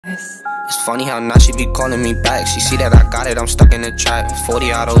It's funny how now she be calling me back. She see that I got it, I'm stuck in the trap.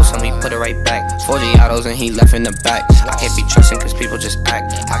 40 autos and we put it right back. 40 autos and he left in the back. I can't be trusting cause people just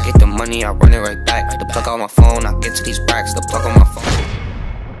act. I get the money, I run it right back. The plug on my phone, I get to these racks. The plug on my phone.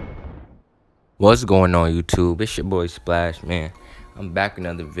 What's going on YouTube? It's your boy Splash, man. I'm back with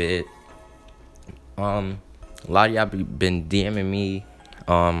another vid. A lot of y'all been DMing me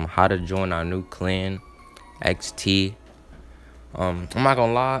how to join our new clan, XT. I'm not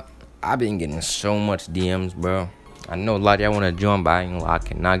gonna lie, I've been getting so much DMs, bro. I know a lot of y'all wanna join, but I ain't gonna lie, I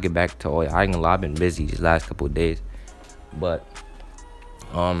cannot get back to all y'all. I ain't gonna lie, I've been busy these last couple of days. But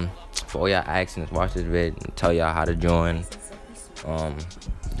for all y'all asking us, watch this vid and tell y'all how to join.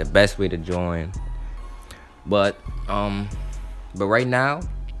 The best way to join. But right now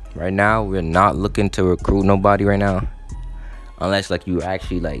we're not looking to recruit nobody right now, unless like you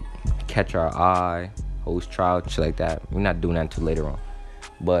actually like catch our eye, host trial, shit like that. We're not doing that until later on.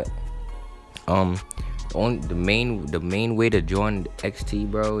 But the main way to join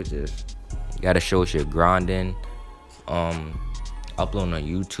XT, bro, is just you gotta show us you're grinding, uploading on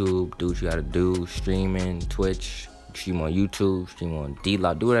YouTube, do what you gotta do, streaming Twitch, stream on YouTube, stream on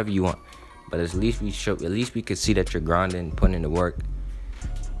D-Lock, do whatever you want. But at least we can see that you're grinding, putting in the work.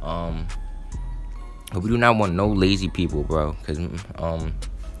 But we do not want no lazy people, bro, because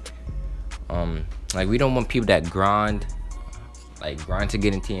like we don't want people that grind to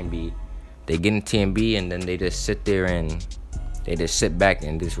get in TMB. They get in TMB and then they just sit there and they just sit back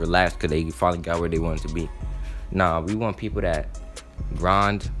and just relax because they finally got where they wanted to be. Nah, we want people that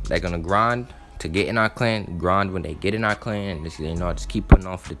grind. They're gonna grind to get in our clan, grind when they get in our clan, and just, you know, just keep putting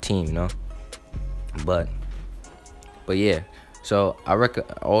on for the team, you know. But yeah. So I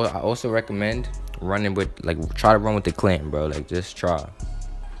also recommend running with, like, try to run with the clan, bro. Like, just try.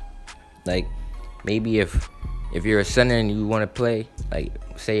 Like, maybe if you're a center and you want to play, like,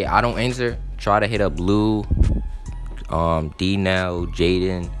 say I don't answer, try to hit up Blue, D-Nell,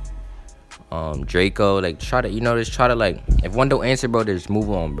 Jaden, Draco. Like, try to, you know, just try to, like, if one don't answer, bro, just move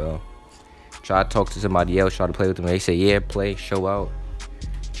on, bro. Try to talk to somebody else, try to play with them. They say, yeah, play, show out.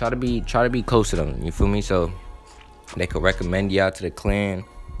 Try to be close to them, you feel me? So they could recommend you out to the clan,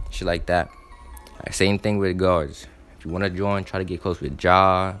 shit like that. Same thing with guards. If you want to join, try to get close with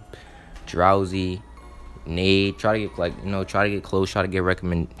Ja, Drowsy, Nade. Try to get, like, you know, try to get close. Try to get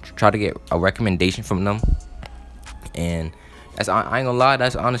a recommendation from them. And that's, I ain't gonna lie,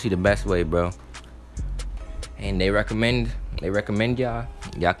 that's honestly the best way, bro. And they recommend y'all.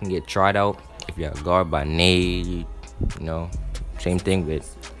 Y'all can get tried out if you're a guard by Nade. You know, same thing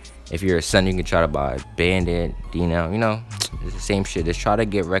with. If you're a center, you can try to buy Bandit, D-Nell, you know, it's the same shit. Just try to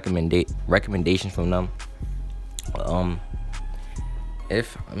get recommendations from them. I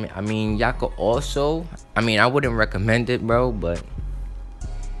mean, y'all could also, I wouldn't recommend it, bro, but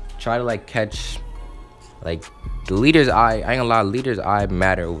try to, like, catch, like, the leader's eye. I ain't gonna lie, leader's eye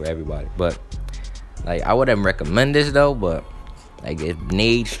matter over everybody. But, like, I wouldn't recommend this, though, but, like, if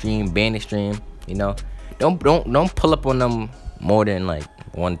Nade stream, Bandit stream, you know, don't pull up on them more than, like,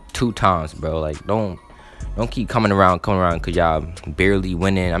 1-2 times, bro. Like, don't keep coming around because y'all barely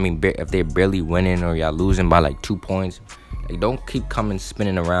winning. I mean, if they're barely winning or y'all losing by like 2 points, like, don't keep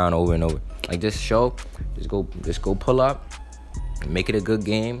spinning around over and over. Like, just go pull up, make it a good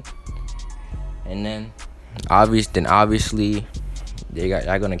game, and then obviously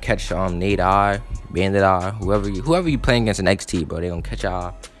y'all gonna catch Nade eye, Bandit eye, whoever you playing against an XT, bro. They gonna catch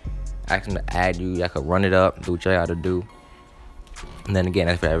y'all, ask them to add you. Y'all can run it up, do what y'all gotta do. And then again,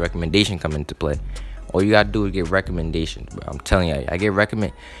 that's where that recommendation come into play. All you gotta do is get recommendations, bro. I'm telling you, if I get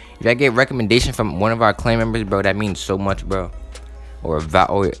recommendation from one of our clan members, bro, that means so much, bro. Or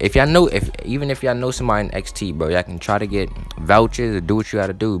if y'all know, even if y'all know somebody in XT, bro, y'all can try to get vouchers or do what you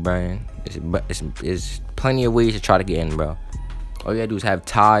gotta do, bro. It's plenty of ways to try to get in, bro. All you gotta do is have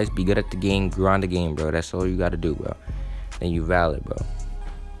ties, be good at the game, grind the game, bro. That's all you gotta do, bro. Then you valid, bro.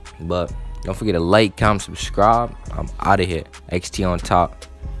 But don't forget to like, comment, subscribe. I'm out of here. XT on top.